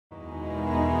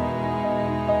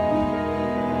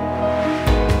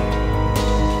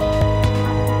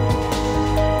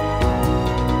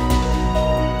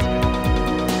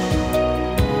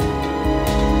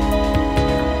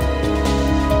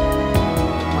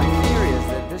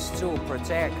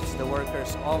protects the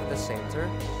workers of the center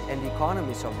and the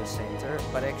economies of the center,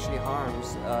 but actually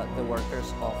harms the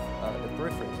workers of the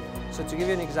periphery. So to give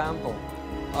you an example,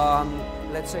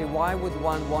 let's say, why would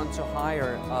one want to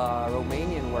hire a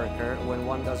Romanian worker when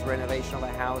one does renovation of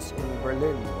a house in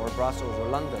Berlin or Brussels or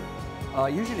London?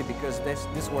 Usually because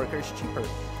this worker is cheaper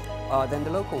than the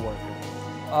local worker.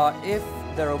 If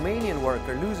the Romanian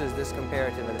worker loses this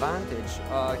comparative advantage,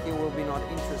 he will be not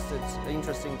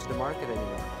interesting to the market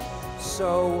anymore.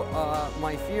 So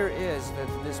my fear is that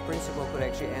this principle could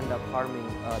actually end up harming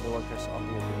the workers of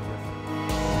the European periphery.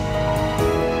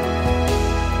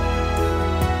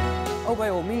 Oh, by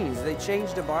all means, they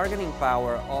change the bargaining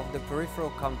power of the peripheral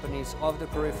companies, of the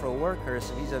peripheral workers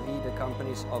vis-à-vis the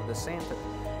companies of the center.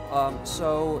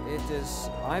 So it is,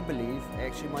 I believe,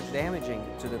 actually much damaging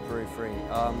to the periphery.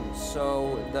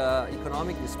 So the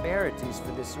economic disparities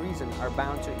for this reason are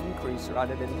bound to increase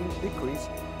rather than decrease,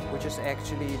 which is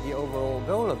actually the overall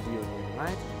goal of the Union,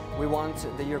 right? We want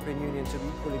the European Union to be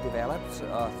equally developed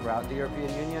throughout the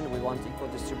European Union. We want equal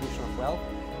distribution of wealth.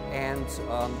 And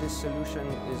this solution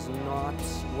is not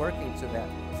working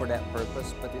for that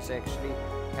purpose, but is actually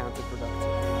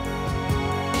counterproductive.